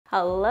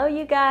Hello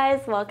you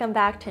guys, welcome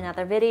back to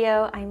another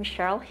video. I'm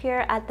Cheryl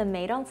here at the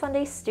Made on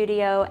Sunday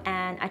studio,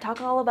 and I talk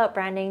all about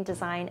branding,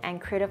 design,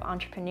 and creative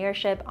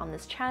entrepreneurship on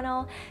this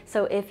channel.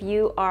 So if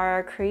you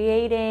are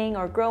creating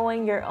or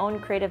growing your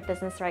own creative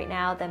business right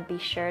now, then be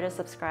sure to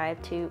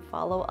subscribe to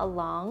follow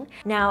along.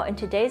 Now in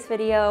today's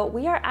video,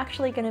 we are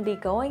actually going to be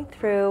going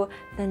through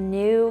the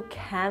new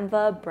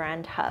Canva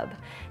Brand Hub.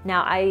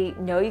 Now I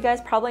know you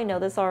guys probably know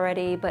this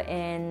already, but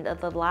in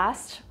the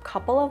last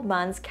couple of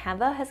months,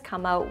 Canva has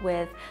come out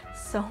with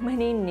so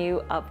many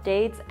new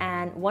updates,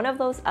 and one of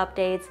those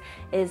updates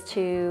is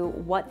to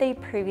what they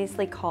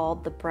previously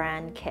called the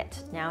Brand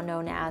Kit, now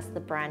known as the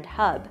Brand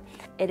Hub.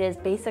 It is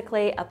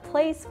basically a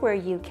place where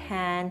you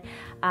can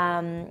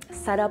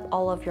set up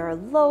all of your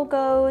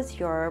logos,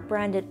 your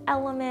branded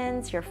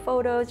elements, your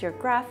photos, your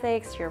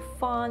graphics, your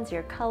fonts,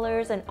 your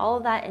colors, and all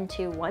of that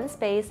into one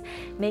space,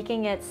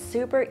 making it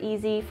super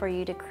easy for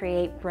you to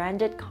create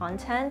branded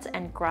content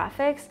and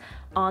graphics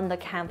on the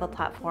Canva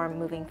platform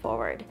moving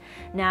forward.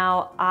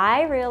 Now,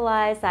 I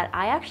realized that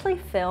I actually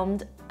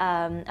filmed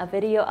a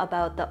video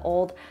about the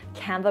old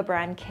Canva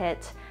Brand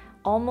Kit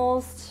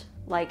almost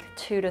like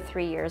 2 to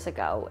 3 years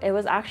ago. It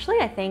was actually,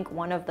 I think,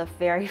 one of the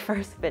very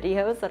first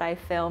videos that I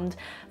filmed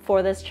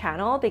for this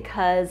channel,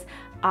 because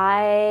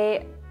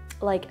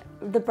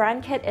the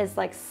brand kit is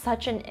like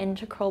such an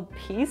integral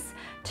piece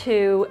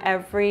to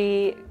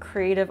every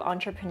creative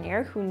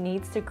entrepreneur who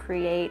needs to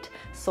create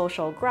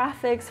social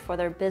graphics for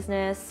their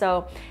business.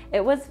 So it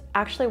was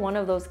actually one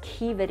of those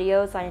key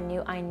videos I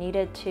knew I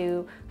needed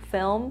to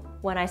film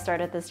when I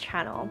started this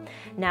channel.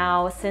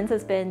 Now, since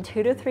it's been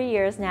 2 to 3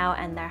 years now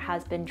and there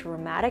has been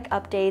dramatic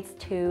updates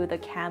to the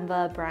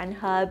Canva Brand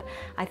Hub,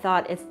 I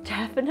thought it's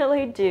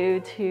definitely due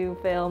to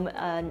film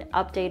an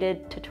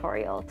updated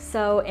tutorial.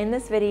 So in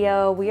this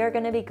video, we are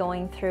going to be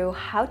going through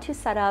how to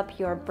set up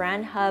your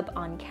Brand Hub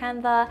on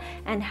Canva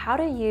and how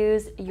to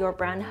use your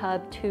Brand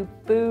Hub to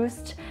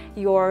boost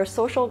your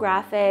social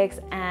graphics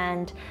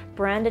and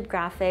branded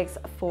graphics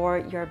for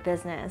your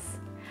business.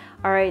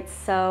 All right,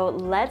 so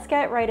let's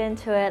get right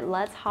into it.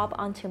 Let's hop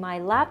onto my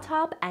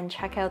laptop and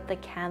check out the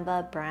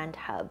Canva Brand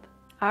Hub.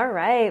 All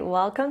right,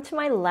 welcome to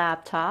my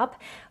laptop.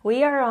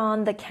 We are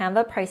on the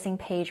Canva pricing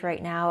page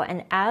right now,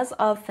 and as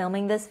of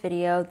filming this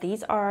video,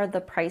 these are the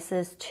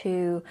prices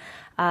to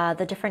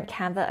the different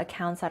Canva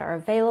accounts that are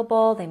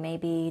available. They may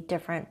be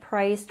different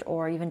priced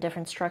or even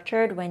different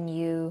structured when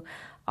you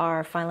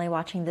are finally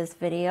watching this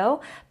video,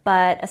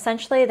 but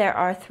essentially there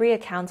are 3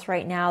 accounts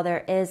right now.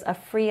 There is a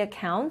free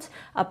account,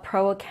 a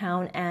pro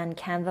account, and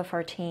Canva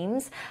for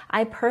Teams.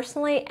 I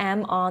personally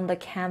am on the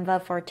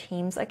Canva for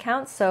Teams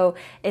account, so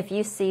if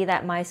you see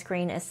that my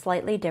screen is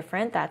slightly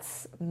different,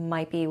 that's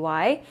might be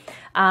why.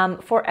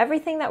 For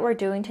everything that we're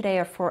doing today,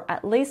 or for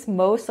at least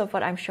most of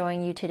what I'm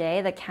showing you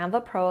today, the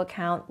Canva Pro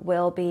account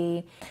will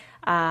be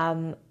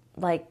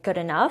good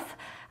enough.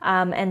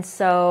 And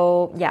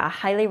so, yeah, I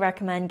highly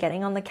recommend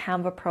getting on the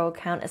Canva Pro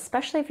account,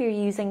 especially if you're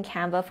using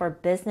Canva for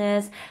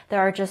business.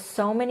 There are just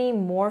so many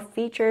more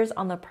features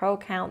on the Pro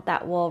account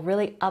that will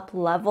really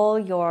up-level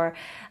your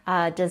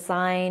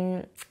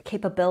design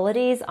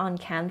capabilities on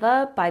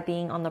Canva by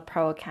being on the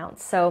Pro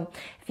account. So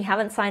if you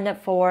haven't signed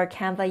up for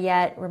Canva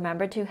yet,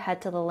 remember to head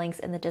to the links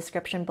in the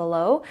description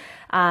below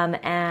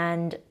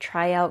and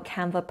try out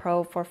Canva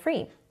Pro for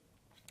free.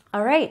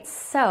 All right,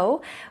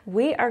 so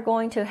we are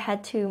going to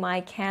head to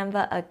my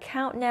Canva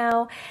account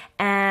now,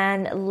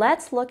 and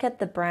let's look at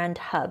the Brand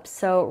Hub.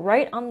 So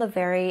right on the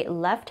very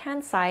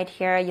left-hand side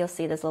here, you'll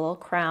see this little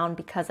crown,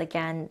 because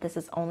again, this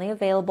is only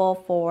available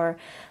for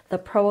the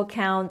Pro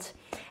account.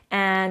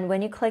 And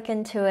when you click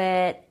into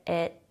it,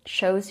 it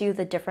shows you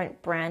the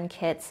different brand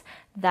kits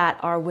that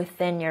are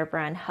within your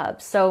Brand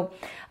Hub. So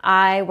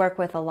I work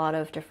with a lot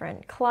of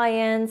different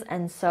clients,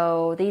 and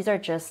so these are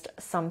just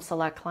some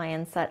select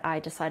clients that I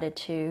decided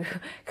to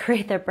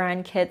create their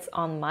brand kits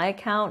on my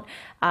account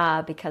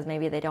because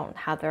maybe they don't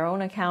have their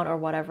own account or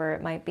whatever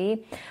it might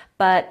be.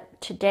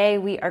 But today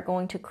we are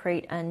going to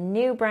create a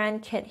new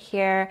brand kit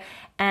here,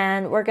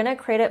 and we're going to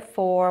create it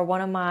for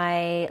one of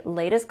my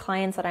latest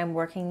clients that I'm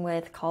working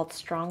with called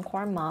Strong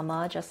Core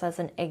Mama, just as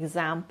an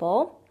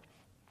example.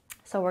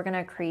 So we're going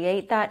to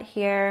create that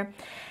here.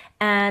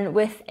 And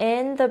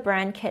within the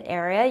brand kit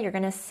area, you're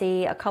going to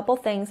see a couple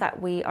things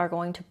that we are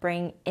going to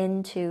bring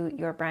into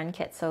your brand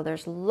kit. So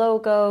there's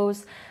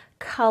logos,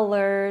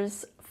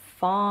 colors,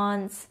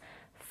 fonts,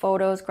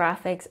 photos,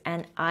 graphics,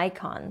 and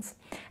icons.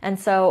 And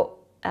so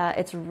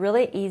it's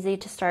really easy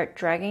to start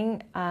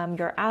dragging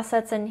your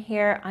assets in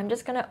here. I'm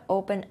just going to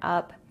open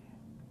up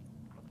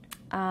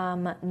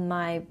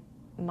my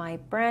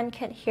brand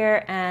kit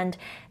here, and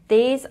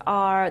this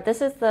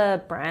is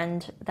the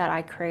brand that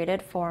I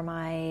created for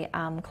my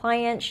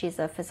client. She's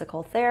a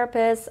physical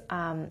therapist,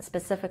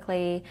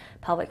 specifically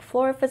pelvic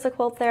floor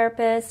physical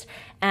therapist,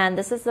 and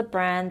this is the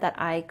brand that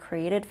I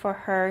created for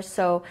her.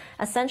 So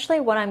essentially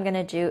what I'm going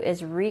to do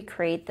is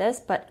recreate this,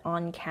 but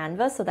on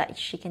Canva, so that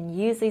she can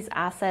use these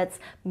assets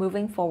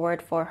moving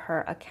forward for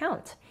her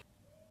account.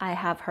 I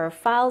have her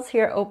files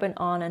here open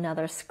on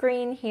another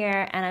screen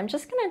here, and I'm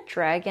just going to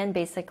drag in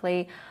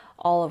basically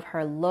all of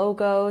her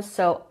logos.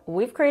 So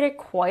we've created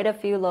quite a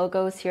few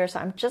logos here. So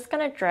I'm just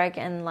gonna drag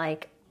in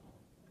like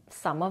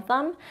some of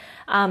them.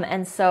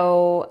 And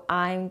so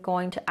I'm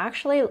going to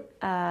actually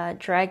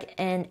drag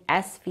in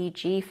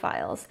SVG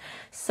files.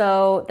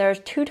 So there's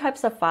two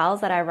types of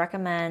files that I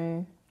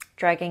recommend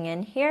dragging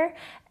in here.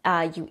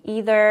 You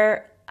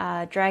either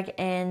drag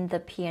in the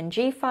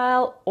PNG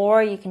file,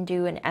 or you can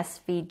do an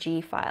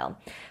SVG file.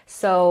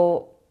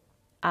 So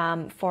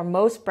for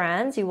most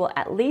brands, you will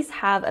at least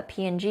have a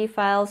PNG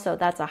file. So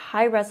that's a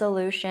high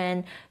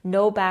resolution,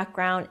 no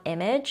background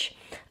image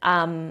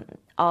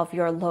of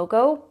your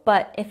logo.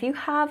 But if you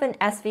have an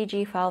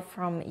SVG file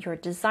from your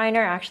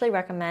designer, I actually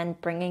recommend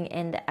bringing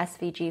in the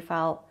SVG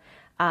file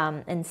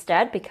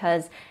instead,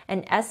 because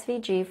an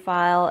SVG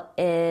file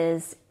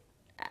is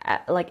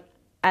like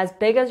as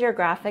big as your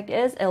graphic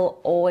is, it'll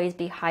always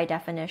be high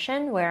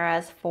definition.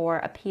 Whereas for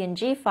a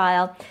PNG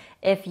file,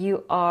 if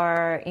you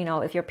are,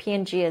 if your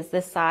PNG is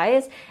this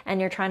size and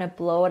you're trying to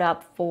blow it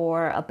up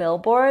for a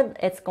billboard,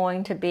 it's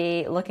going to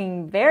be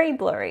looking very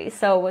blurry.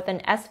 So with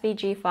an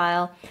SVG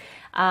file,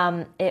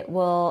 it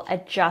will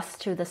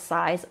adjust to the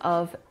size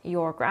of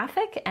your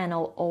graphic and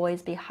it'll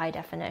always be high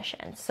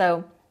definition.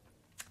 So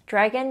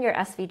drag in your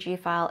SVG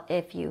file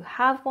if you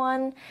have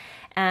one.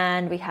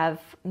 And we have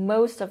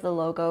most of the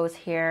logos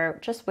here.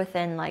 Just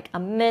within like a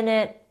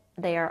minute,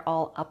 they are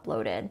all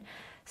uploaded.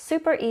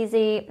 Super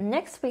easy.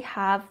 Next, we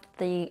have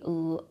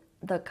the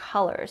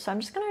colors. So I'm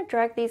just going to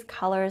drag these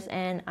colors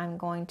in. I'm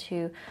going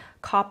to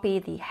copy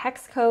the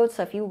hex code.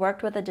 So if you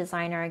worked with a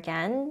designer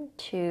again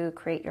to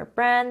create your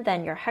brand,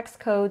 then your hex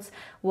codes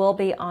will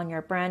be on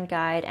your brand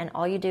guide, and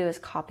all you do is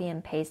copy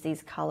and paste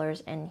these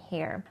colors in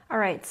here. All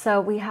right,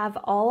 so we have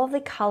all of the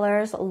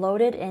colors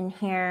loaded in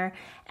here,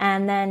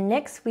 and then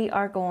next we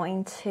are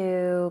going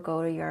to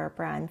go to your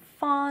brand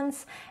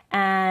fonts,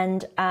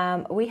 and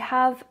we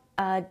have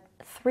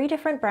 3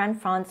 different brand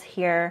fonts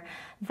here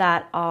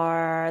that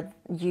are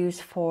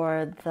used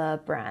for the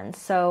brand.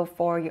 So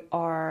for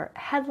our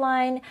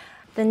headline,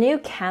 the new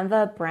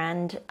Canva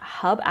Brand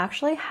Hub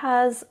actually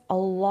has a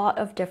lot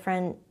of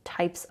different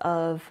types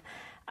of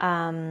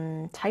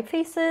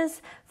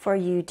typefaces for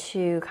you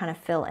to kind of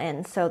fill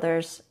in. So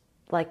there's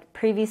like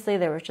previously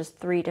there was just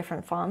 3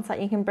 different fonts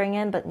that you can bring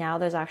in, but now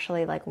there's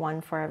actually like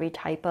one for every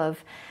type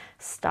of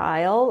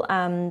style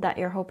that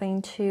you're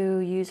hoping to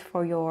use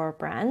for your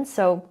brand.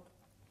 So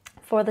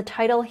for the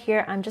title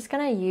here, I'm just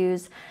going to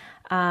use,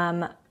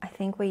 I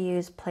think we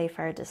use Play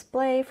Fair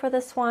Display for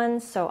this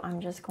one. So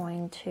I'm just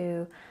going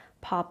to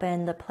pop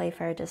in the Play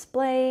Fair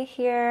Display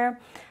here.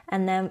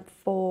 And then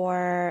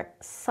for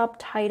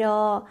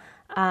subtitle,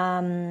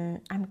 I'm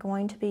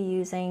going to be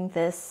using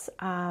this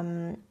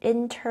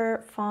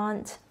Inter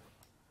font.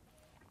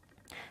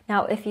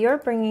 Now, if you're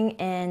bringing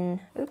in,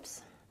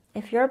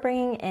 if you're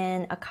bringing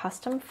in a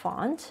custom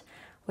font,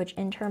 which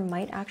Inter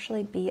might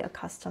actually be a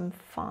custom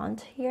font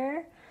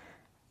here.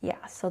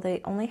 Yeah, so they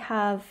don't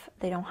have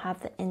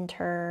the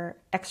Inter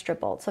extra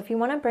bold. So if you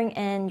want to bring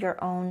in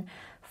your own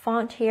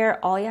font here,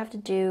 all you have to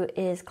do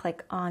is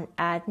click on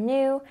Add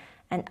New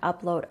and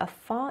upload a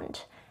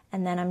font.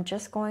 And then I'm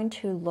just going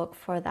to look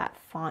for that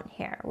font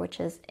here,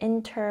 which is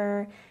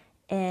Inter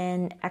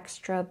in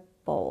extra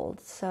bold.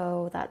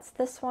 So that's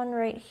this one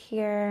right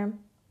here.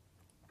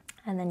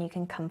 And then you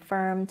can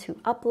confirm to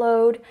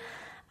upload.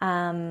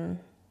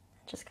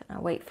 Just gonna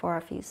wait for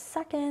a few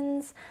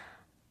seconds.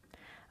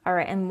 All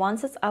right, and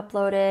once it's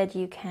uploaded,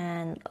 you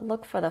can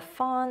look for the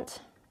font.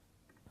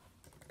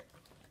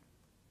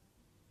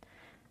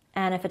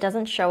 And if it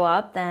doesn't show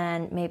up,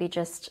 then maybe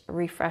just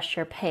refresh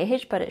your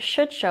page, but it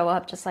should show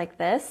up just like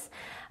this.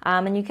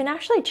 And you can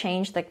actually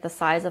change like the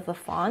size of the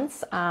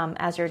fonts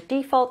as your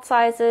default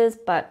sizes,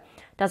 but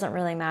doesn't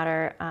really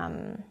matter.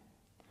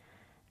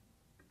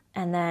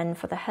 And then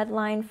for the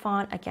headline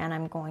font, again,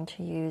 I'm going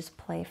to use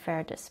Play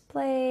Fair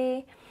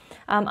Display.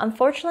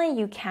 Unfortunately,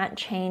 you can't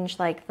change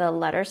like the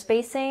letter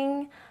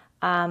spacing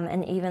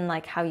and even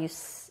like how you,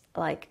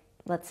 like,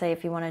 let's say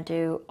if you want to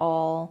do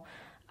all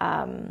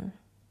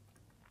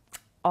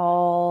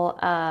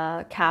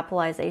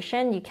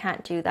capitalization, you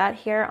can't do that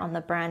here on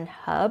the Brand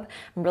Hub.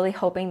 I'm really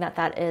hoping that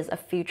that is a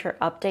future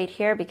update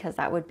here because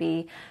that would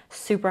be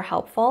super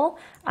helpful.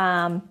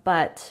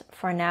 But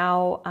for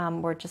now,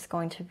 we're just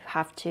going to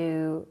have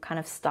to kind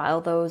of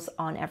style those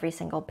on every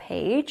single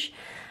page.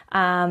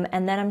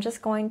 And then I'm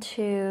just going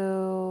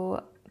to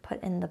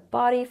put in the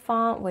body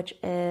font, which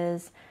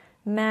is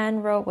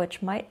Manro,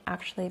 which might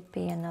actually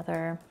be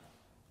another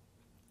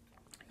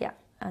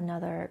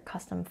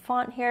custom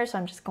font here. So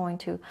I'm just going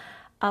to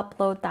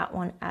upload that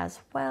one as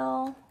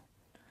well.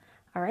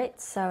 All right,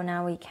 so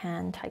now we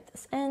can type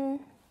this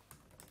in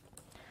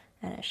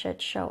and it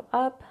should show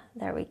up.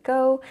 There we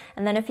go.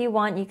 And then if you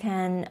want, you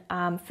can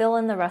fill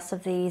in the rest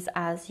of these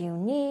as you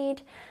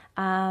need.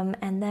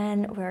 And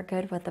then we're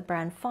good with the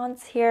brand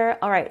fonts here.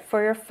 All right,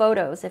 for your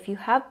photos, if you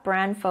have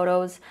brand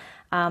photos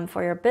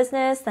for your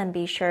business, then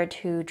be sure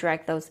to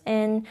drag those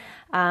in.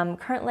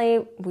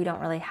 Currently, we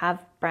don't really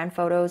have brand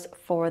photos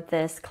for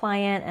this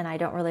client, and I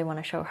don't really want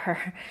to show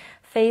her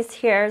face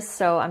here,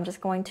 so I'm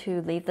just going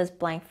to leave this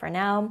blank for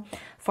now.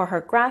 For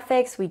her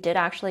graphics, we did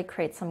actually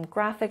create some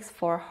graphics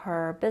for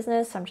her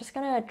business, so I'm just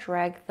going to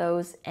drag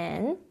those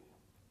in.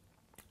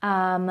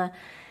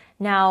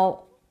 Now,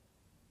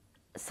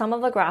 some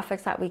of the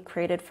graphics that we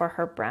created for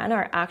her brand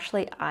are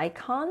actually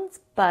icons,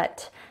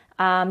 but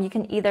you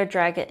can either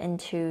drag it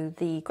into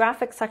the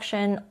graphics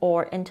section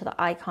or into the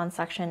icon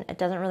section. It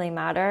doesn't really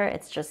matter.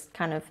 It's just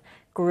kind of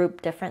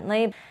grouped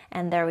differently.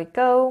 And there we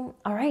go.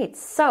 All right,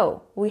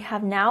 so we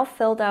have now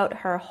filled out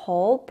her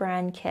whole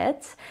brand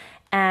kit,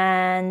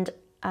 and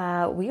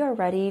we are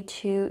ready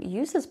to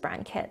use this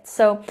brand kit.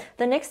 So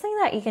the next thing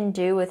that you can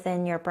do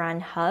within your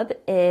brand hub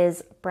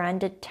is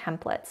branded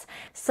templates.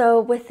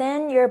 So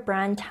within your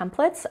brand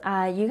templates,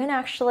 you can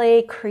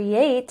actually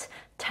create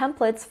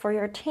templates for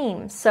your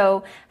team.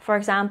 So for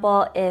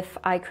example, if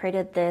I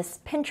created this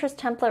Pinterest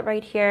template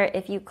right here,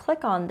 if you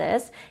click on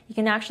this, you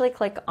can actually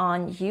click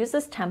on use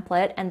this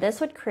template, and this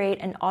would create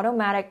an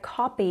automatic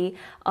copy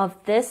of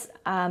this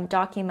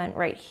document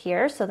right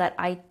here so that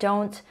I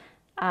don't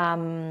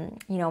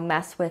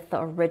mess with the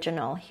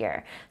original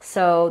here.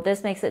 So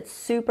this makes it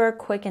super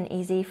quick and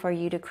easy for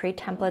you to create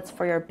templates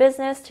for your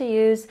business to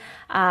use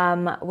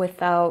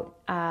without,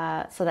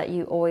 so that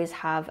you always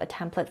have a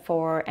template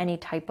for any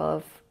type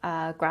of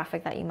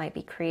graphic that you might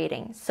be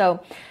creating.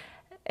 So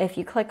if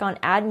you click on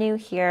add new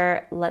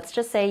here, let's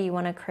just say you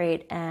want to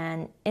create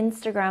an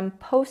Instagram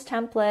post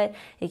template.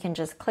 You can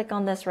just click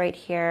on this right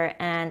here,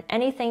 and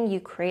anything you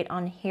create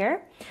on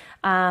here,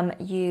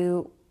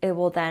 it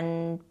will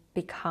then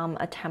become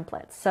a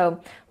template.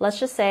 So let's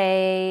just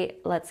say,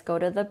 let's go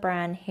to the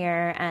brand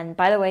here. And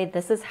by the way,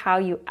 this is how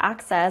you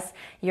access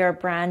your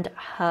brand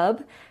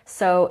hub.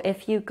 So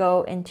if you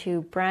go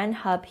into brand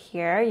hub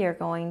here, you're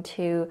going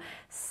to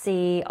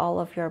see all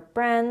of your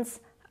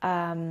brands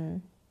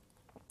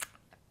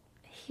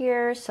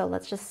here. So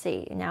let's just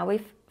see. Now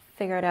we've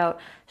figured out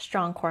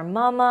Strong Core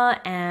Mama,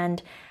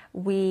 and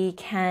we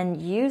can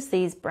use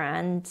these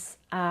brands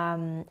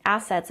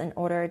assets in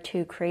order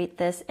to create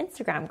this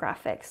Instagram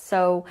graphic.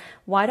 So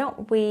why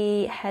don't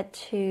we head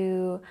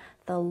to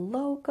the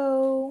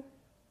logo?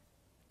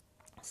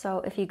 So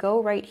if you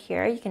go right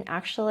here, you can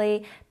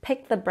actually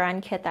pick the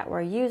brand kit that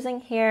we're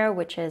using here,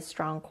 which is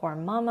Strong Core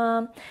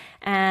Mama.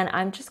 And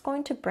I'm just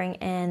going to bring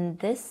in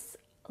this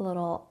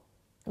little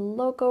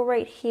logo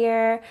right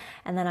here,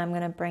 and then I'm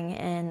going to bring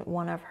in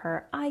one of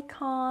her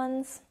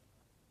icons.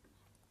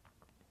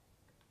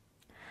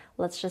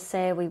 Let's just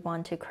say we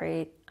want to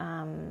create,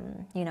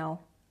 an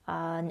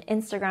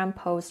Instagram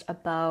post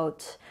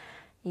about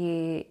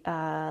you,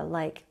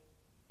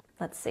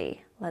 let's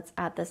see, let's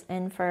add this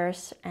in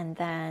first, and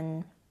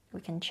then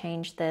we can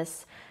change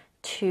this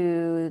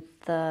to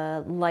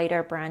the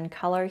lighter brand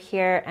color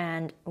here.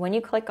 And when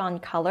you click on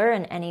color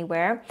and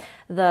anywhere,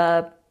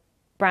 the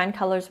brand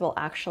colors will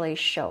actually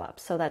show up.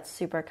 So that's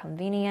super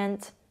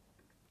convenient.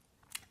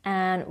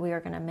 And we are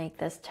going to make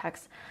this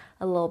text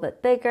a little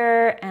bit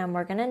bigger, and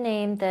we're going to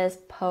name this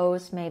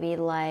post maybe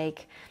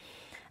like,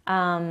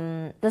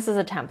 this is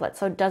a template,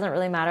 so it doesn't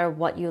really matter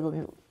what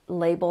you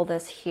label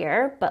this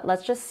here, but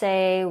let's just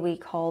say we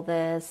call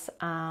this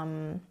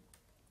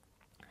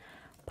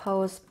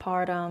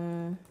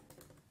postpartum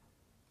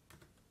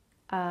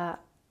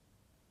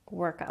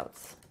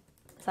workouts.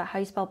 Is that how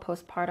you spell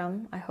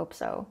postpartum? I hope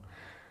so.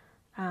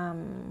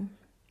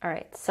 All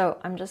right, so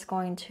I'm just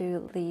going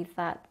to leave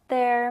that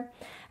there,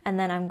 and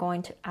then I'm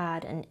going to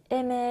add an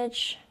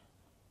image.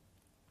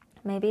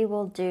 Maybe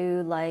we'll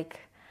do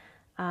like,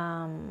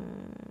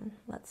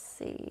 let's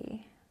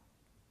see.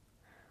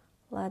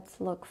 Let's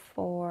look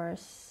for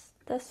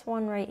this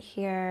one right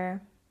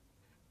here.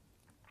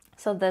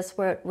 So this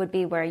would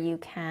be where you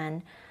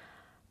can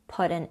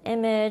put an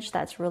image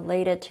that's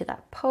related to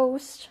that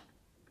post.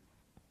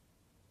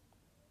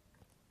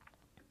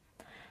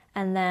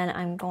 And then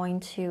I'm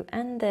going to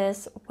end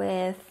this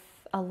with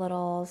a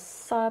little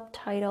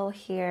subtitle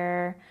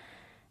here.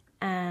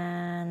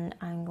 And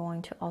I'm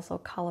going to also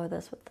color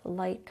this with the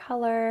light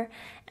color.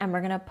 And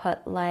we're going to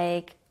put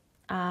like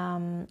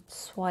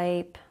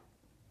swipe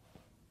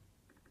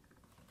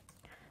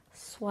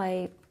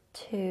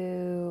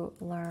to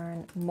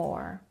learn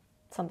more,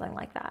 something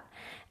like that.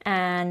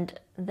 And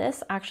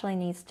this actually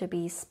needs to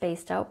be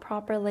spaced out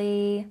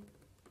properly.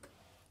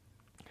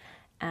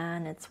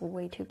 And it's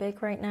way too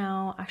big right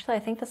now. Actually, I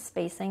think the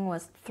spacing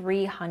was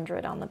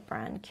 300 on the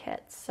brand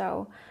kit.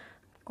 So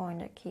I'm going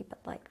to keep it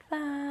like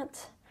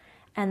that.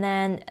 And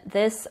then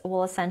this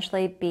will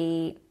essentially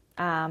be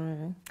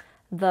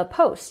the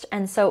post.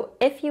 And so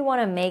if you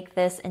want to make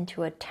this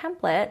into a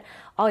template,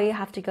 all you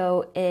have to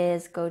go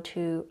is go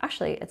to,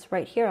 actually it's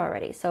right here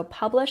already. So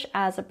publish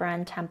as a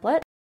brand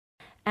template.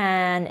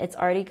 And it's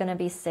already going to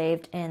be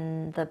saved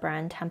in the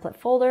brand template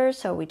folder.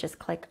 So we just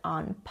click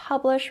on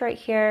publish right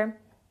here.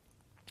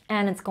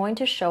 And it's going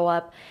to show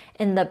up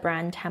in the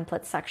brand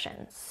template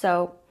section.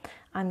 So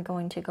I'm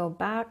going to go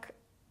back.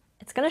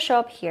 It's going to show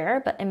up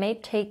here, but it may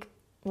take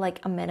like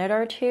a minute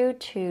or two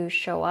to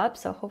show up.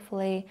 So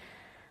hopefully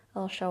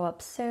it'll show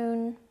up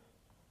soon.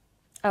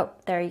 Oh,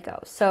 there you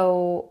go.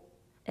 So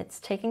it's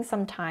taking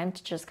some time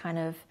to just kind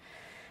of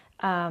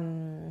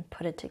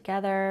put it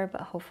together,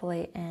 but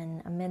hopefully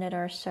in a minute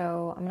or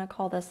so. I'm gonna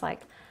call this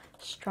like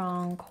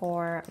Strong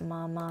Core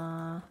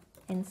Mama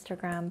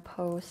Instagram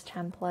post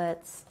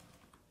templates.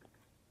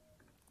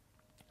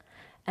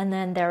 And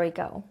then there we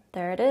go.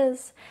 There it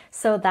is.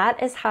 So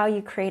that is how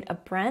you create a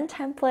brand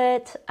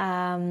template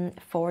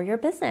for your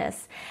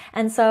business.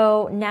 And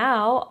so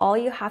now all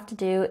you have to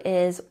do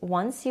is,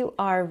 once you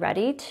are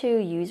ready to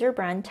use your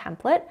brand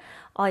template,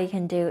 all you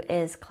can do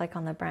is click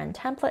on the brand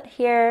template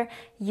here,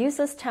 use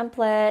this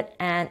template,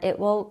 and it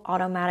will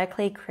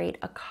automatically create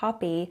a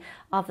copy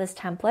of this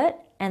template.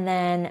 And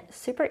then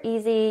super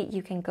easy,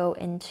 you can go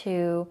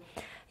into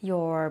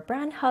your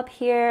brand hub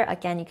here.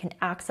 Again, you can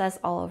access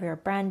all of your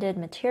branded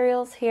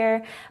materials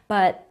here,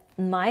 but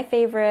my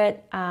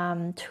favorite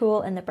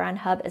tool in the brand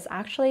hub is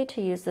actually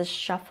to use this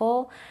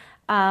shuffle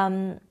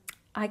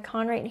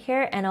icon right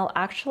here, and it'll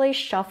actually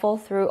shuffle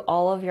through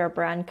all of your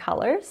brand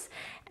colors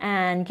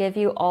and give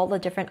you all the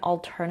different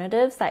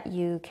alternatives that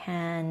you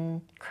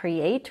can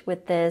create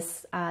with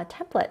this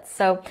template.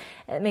 So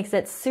it makes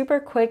it super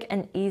quick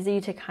and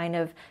easy to kind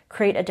of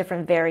create a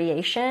different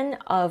variation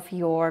of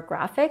your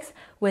graphics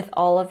with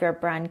all of your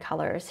brand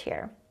colors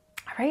here.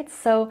 All right,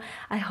 so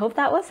I hope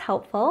that was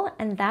helpful,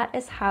 and that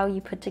is how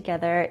you put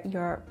together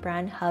your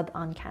brand hub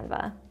on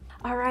Canva.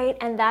 All right,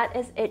 and that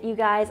is it, you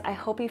guys. I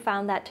hope you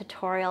found that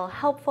tutorial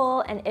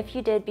helpful, and if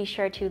you did, be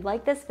sure to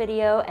like this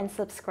video and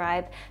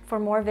subscribe for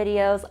more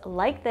videos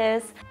like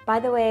this.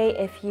 By the way,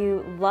 if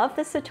you love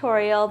this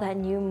tutorial,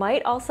 then you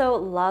might also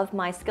love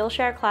my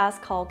Skillshare class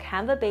called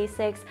Canva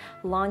Basics,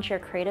 Launch Your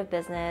Creative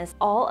Business,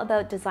 all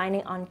about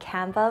designing on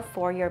Canva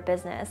for your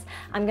business.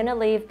 I'm gonna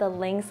leave the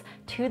links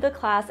to the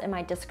class in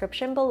my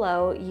description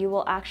below. You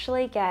will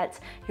actually get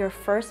your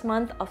first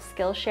month of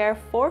Skillshare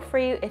for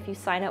free if you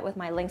sign up with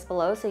my links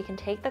below, so you can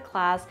take the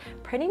class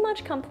pretty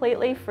much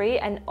completely free,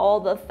 and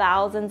all the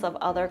thousands of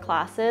other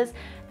classes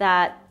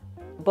that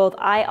both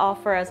I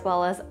offer as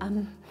well as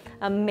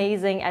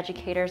amazing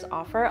educators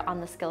offer on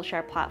the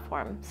Skillshare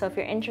platform. So if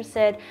you're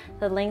interested,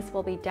 the links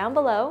will be down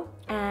below,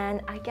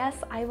 and I guess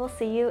I will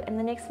see you in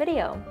the next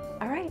video.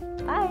 All right,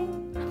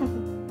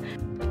 bye.